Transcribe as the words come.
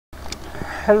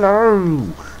Hello!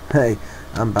 Hey,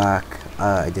 I'm back.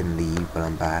 I didn't leave, but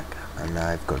I'm back. And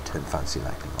I've got to turn fancy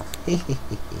lighting off.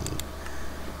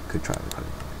 Good try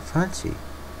recording. Fancy.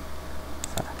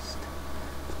 Fast.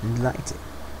 Lighting.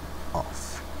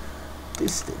 Off.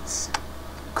 Distance.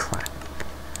 Crank.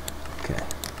 Okay.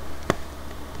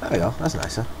 There we go. That's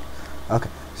nicer. Okay.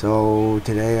 So,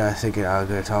 today I think I'm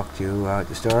going to talk to you about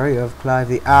the story of Clive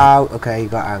the... Ow! Okay, he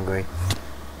got angry.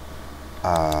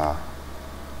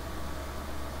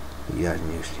 He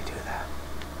doesn't usually do that.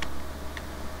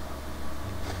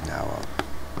 No,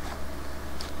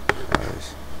 that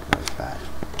was bad.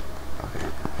 Okay,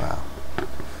 well,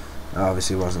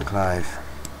 obviously wasn't Clive.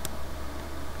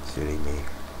 Silly me.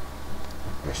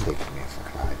 Mistaking me for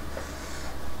Clive.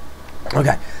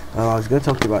 Okay, well, I was going to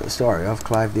talk to you about the story of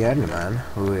Clive the Enderman,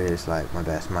 who is like my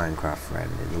best Minecraft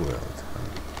friend in the world.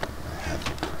 I have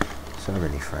so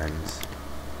many friends.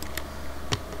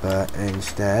 But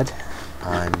instead,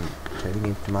 I'm turning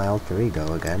into my alter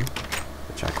ego again,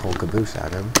 which I call Caboose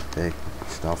Adam,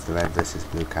 based off the Red vs.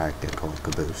 Blue character called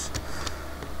Caboose,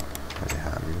 as it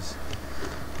happens.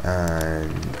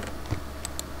 And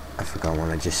I forgot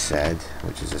what I just said,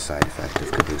 which is a side effect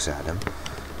of Caboose Adam.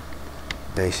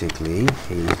 Basically,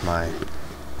 he's my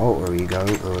alter ego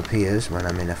who appears when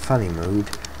I'm in a funny mood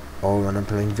or when I'm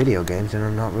playing video games and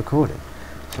I'm not recording.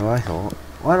 So I thought,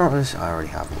 why not just, I already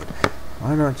have one,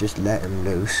 why not just let him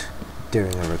loose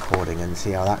during a recording and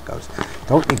see how that goes.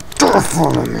 Don't you dare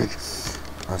follow me!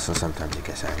 Also, sometimes he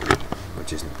gets angry,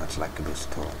 which isn't much like Caboose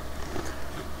at all.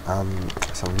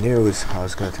 So news, I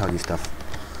was going to tell you stuff.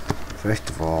 First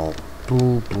of all,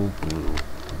 boo.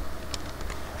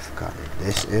 I've forgotten.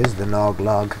 This is the Nog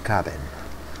cabin.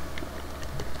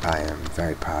 I am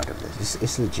very proud of this.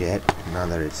 It's legit, not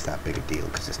that it's that big a deal,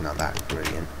 because it's not that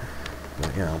brilliant.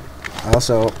 But, you know,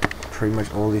 also, pretty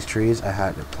much all these trees I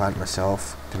had to plant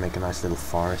myself to make a nice little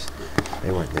forest.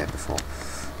 They weren't there before.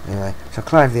 Anyway, so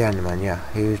Clive the Enderman, yeah,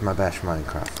 he was my best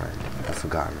Minecraft friend. I've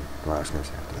forgotten what I was going to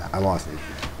say after that. I wasn't.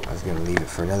 I was going to leave it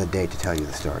for another day to tell you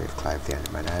the story of Clive the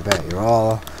Enderman. I bet you're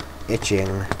all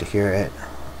itching to hear it,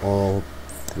 all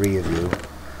three of you.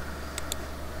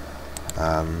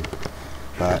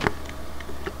 But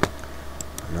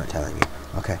I'm not telling you.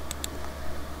 Okay.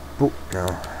 Boop. No.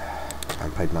 I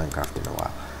haven't played Minecraft in a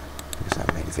while. Because I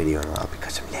haven't made a video in a while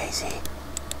because I'm lazy.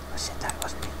 I said that,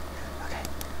 wasn't it? Okay.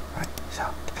 Right.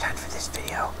 So, the plan for this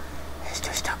video is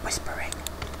to stop whispering.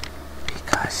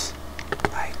 Because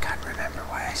I can't remember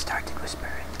why I started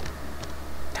whispering.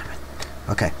 Damn it.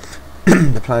 Okay.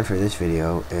 The plan for this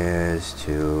video is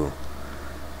to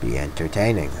be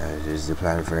entertaining. This is the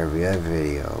plan for every other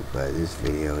video. But this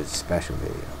video is a special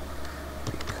video.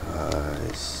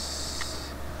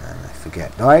 Because... and I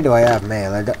forget. Why do I have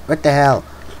mail? What the hell?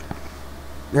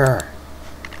 I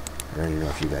don't even know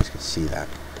if you guys can see that.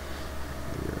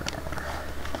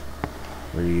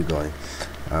 Where are you going?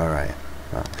 Alright.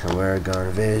 So we're going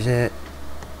to visit.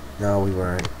 No, we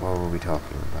weren't. What were we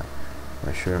talking about?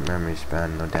 My short memory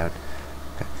span, no doubt.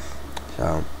 Okay.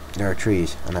 So, there are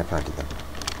trees, and I planted them.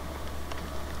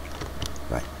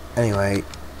 Right. Anyway,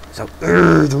 so,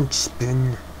 don't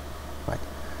spin. Right.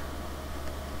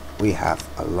 We have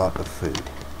a lot of food.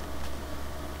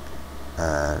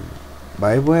 And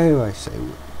by the way, I say,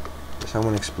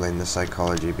 someone explain the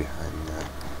psychology behind that.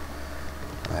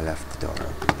 I left the door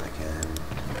open again.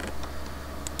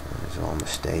 It was all a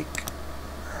mistake.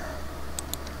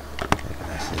 Make a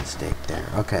nice little steak there.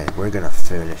 Okay, we're gonna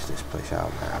finish this place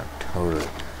out now.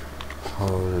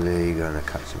 Totally gonna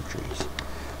cut some trees.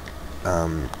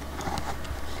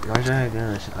 What was I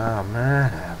gonna say? Oh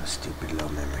man, I have a stupid low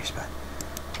memory span.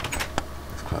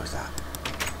 Let's close that.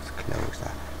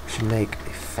 We should make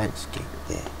a fence gate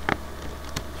there.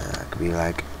 It could be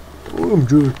like, oh, I'm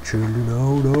just chilling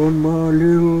out on my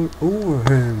little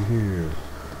overhang here.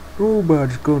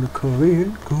 Nobody's gonna come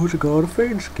in because I got a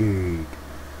fence gate.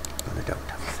 But I don't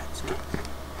have a fence gate.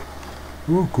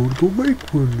 I'm gonna go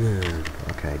make one then.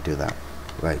 Okay, do that.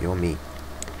 Right, you're me.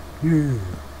 Yeah.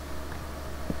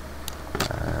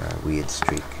 Weird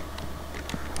streak.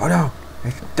 Oh no!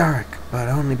 It's dark, but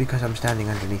only because I'm standing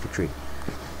underneath a tree.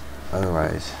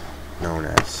 Otherwise known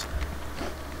as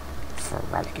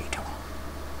Feraligator.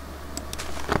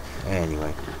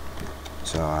 Anyway,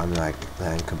 so I'm like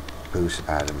letting Caboose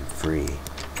Adam free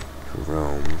to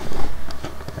roam,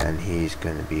 and he's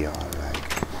gonna be all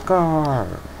like,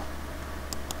 "Gar!"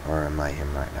 Or am I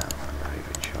him right now? I'm not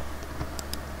even sure.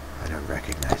 I don't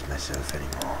recognize myself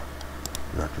anymore.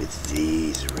 Not with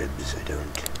these ribs, I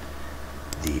don't.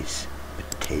 These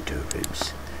potato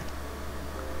ribs.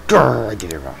 Grr, I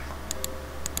did it wrong.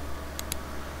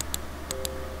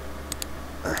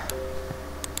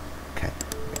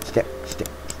 Stick, stick,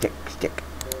 stick, stick.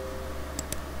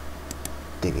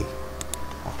 Diggy.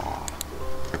 Oh.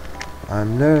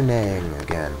 I'm learning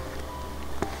again.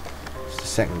 It's the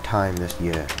second time this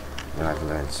year that I've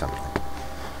learned something.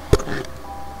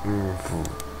 Oh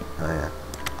yeah.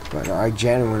 But I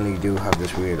genuinely do have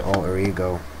this weird alter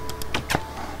ego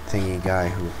thingy guy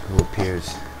who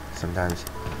appears sometimes.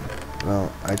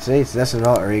 Well, I'd say it's less an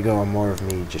alter ego and more of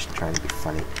me just trying to be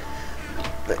funny.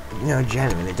 But, you know,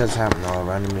 genuinely, it does happen. I'll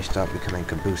randomly start becoming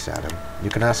Caboose at him. You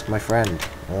can ask my friend,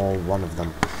 all one of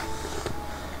them.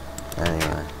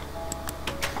 Anyway.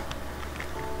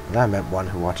 And I met one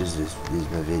who watches these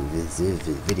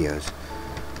videos.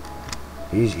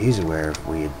 He's aware of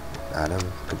weird Adam,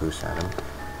 Caboose Adam.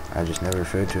 I just never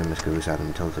referred to him as Caboose Adam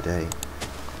until today.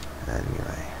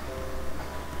 Anyway.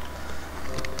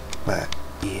 But,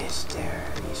 yes,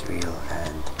 he's real,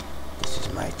 and this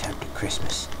is my attempt at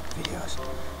Christmas videos.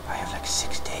 I have like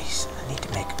 6 days, and I need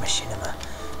to make machinima,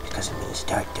 because I'm going to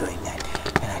start doing that,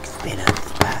 and I can spin out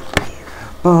the back here.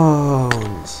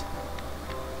 Bones!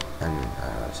 And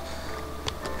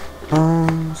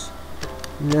bones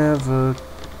never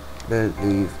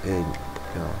believe in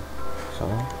your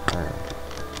soul.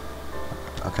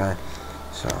 Okay,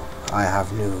 so I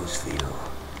have news for you.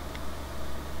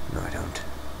 No, I don't.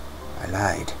 I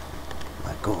lied.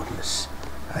 My goodness.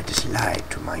 I just lied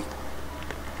to my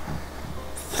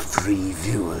 3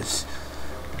 viewers.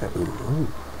 Ooh.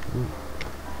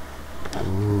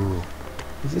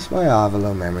 Is this why I have a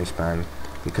low memory span?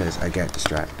 Because I get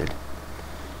distracted.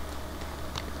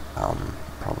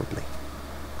 Probably.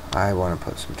 I want to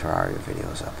put some Terraria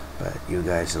videos up, but you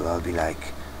guys will all be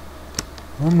like,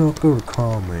 I'm not gonna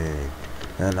comment.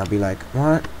 And I'll be like,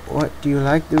 what? What? Do you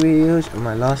like the videos? Am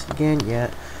I lost again?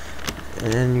 Yeah.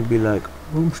 And then you'll be like,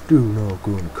 I'm still not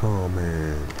gonna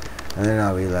comment. And then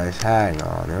I'll realize, hang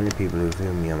on, the only people who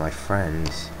view me are my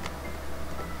friends.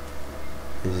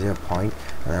 Is there a point?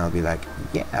 And then I'll be like,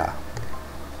 yeah.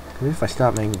 Because if I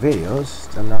stop making videos,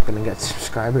 I'm not gonna get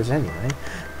subscribers anyway.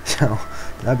 So,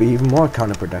 that'd be even more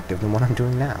counterproductive than what I'm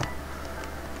doing now.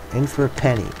 In for a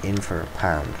penny, in for a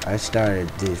pound. I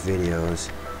started these videos,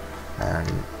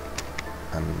 and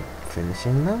I'm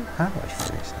finishing them? How do I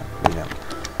finish them? You know.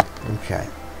 Okay.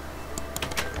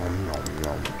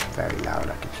 Very loud,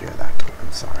 I can hear that.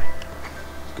 I'm sorry.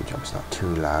 Good job it's not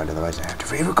too loud, otherwise I have to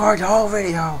re-record the whole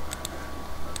video.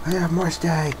 I have more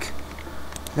steak.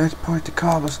 Let's put the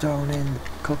cobblestone in the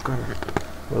cooker.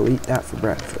 We'll eat that for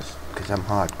breakfast, because I'm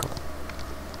hardcore.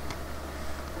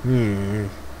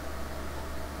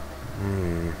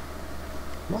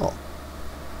 Well.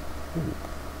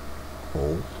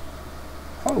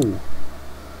 Oh.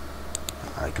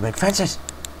 I can make fences.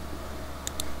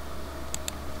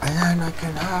 And then I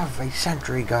can have a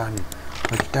sentry gun,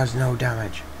 which does no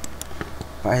damage.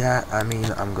 By that, I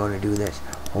mean I'm going to do this.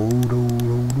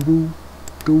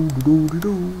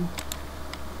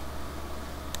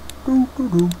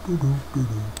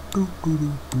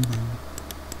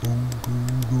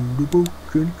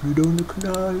 Gently down the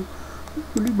canal.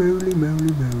 Merrily,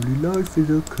 life is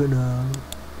a canal.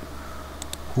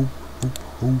 Hope,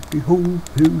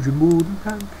 here's your modern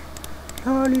planks.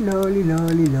 Lolly, la. Lolly,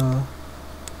 la.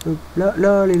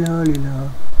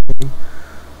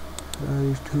 That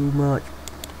is too much.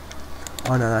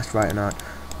 Oh no, that's right or not.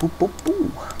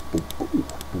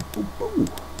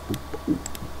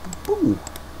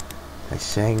 I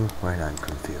sing when I'm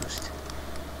confused.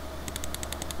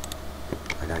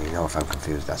 I don't even know if I'm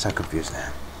confused. That's how confused I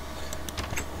am.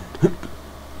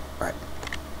 Right.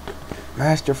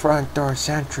 Master Front Door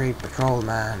Sentry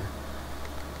Patrolman.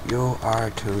 You are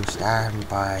to stand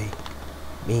by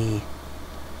me.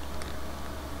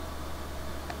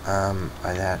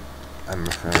 By that, I'm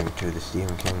referring to the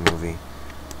Stephen King movie,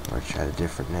 which had a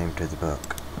different name to the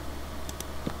book.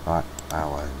 But I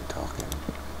wasn't talking.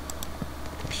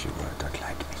 Yes, you were. Don't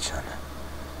lie to me, son.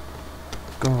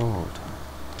 Gold.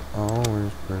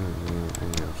 Always bring me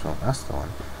video. So that's the one.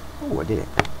 Oh, I did it.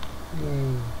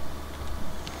 Yay.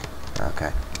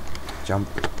 Okay. Jump.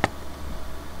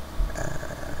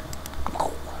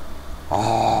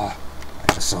 Oh, I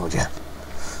just saw you. I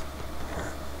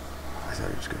thought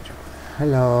he was going to jump there.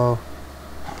 Hello.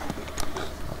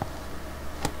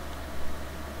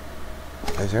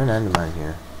 Is there an Enderman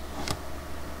here?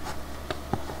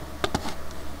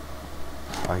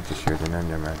 I just heard an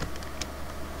Enderman.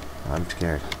 I'm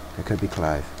scared. It could be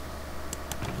Clive.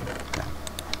 Okay.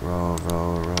 Row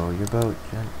your boat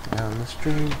down the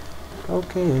stream.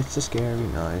 Okay, it's a scary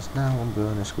noise. Now I'm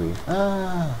gonna squeeze.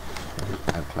 Ah!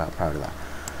 I'm proud of that.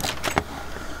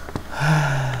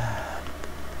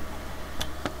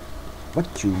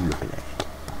 What you looking at?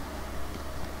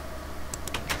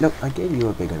 Look, I gave you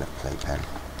a big enough playpen.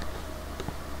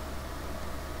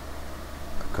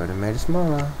 I could have made it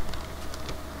smaller.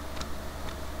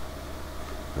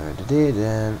 But I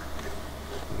didn't.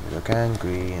 You look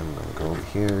angry. I'm gonna go over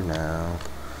here now.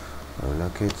 Oh,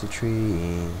 look, it's a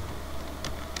tree.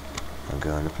 I'm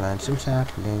going to plant some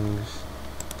saplings.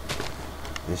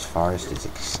 This forest is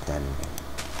extending.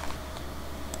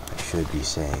 I should be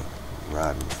saying,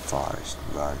 run, forest,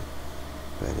 run.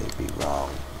 But it'd be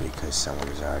wrong, because someone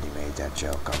has already made that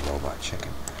joke on Robot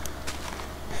Chicken.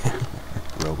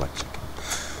 Robot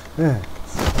Chicken.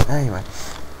 Anyway.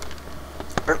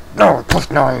 No,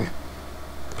 no.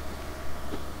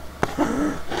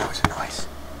 That was a noise.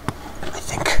 I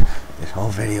think this whole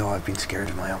video I've been scared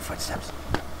of my own footsteps.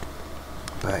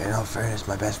 But in all fairness,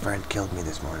 my best friend killed me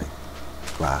this morning.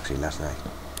 Well, actually last night.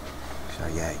 So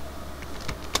yay.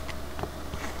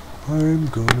 I'm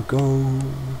gonna go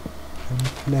and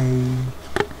play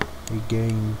a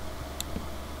game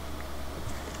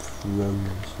of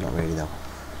Thrones. Not really though.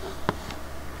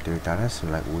 Dude, that has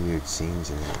some like weird scenes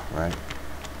in it, right?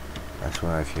 That's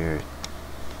what I've heard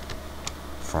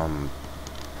from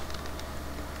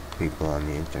people on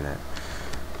the internet.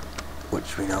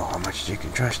 Which we know how much you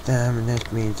can trust them, and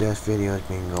this means this video has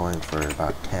been going for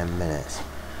about 10 minutes.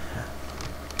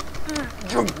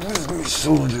 Jump with me,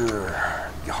 soldier!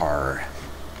 Hard.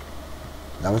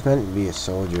 That was meant to be a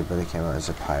soldier, but it came out as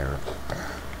a pirate.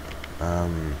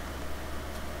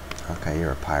 Okay,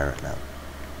 you're a pirate now.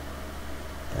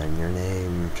 And your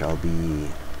name shall be...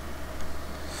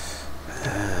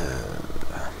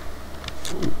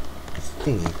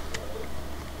 thingy.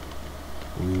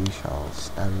 We shall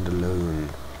stand alone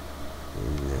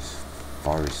in this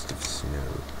forest of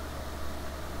snow.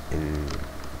 In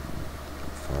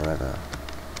forever.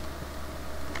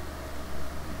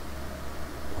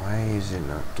 Why is it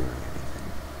not doing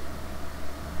anything?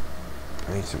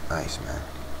 I need some ice, man.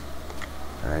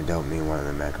 And I don't mean one of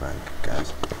the Mega Man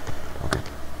guys. Okay.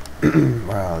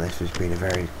 Well, this has been a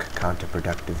very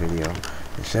counterproductive video.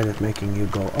 Instead of making you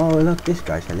go, oh look, this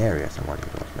guy's hilarious, I want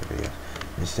you to watch my videos.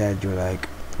 Instead you're like,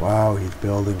 wow, he's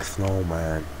building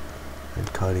snowman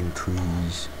and cutting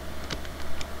trees.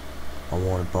 I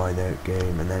want to buy that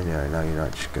game. And then now you're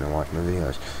not just going to watch my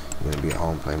videos. You're going to be at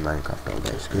home playing Minecraft all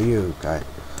day. Screw you, guy.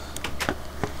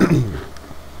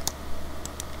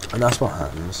 And that's what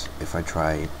happens if I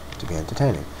try to be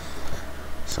entertaining.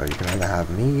 So you can either have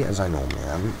me as I normally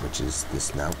am, which is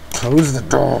this now, close the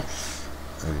door,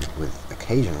 and with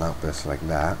occasional outbursts like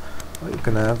that, or you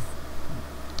can have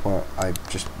what I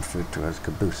just referred to as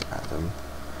Caboose Adam,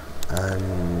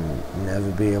 and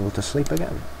never be able to sleep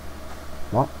again.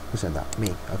 What? Who said that?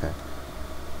 Me. Okay.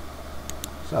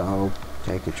 So,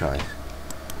 take your choice.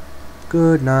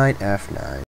 Good night, F9.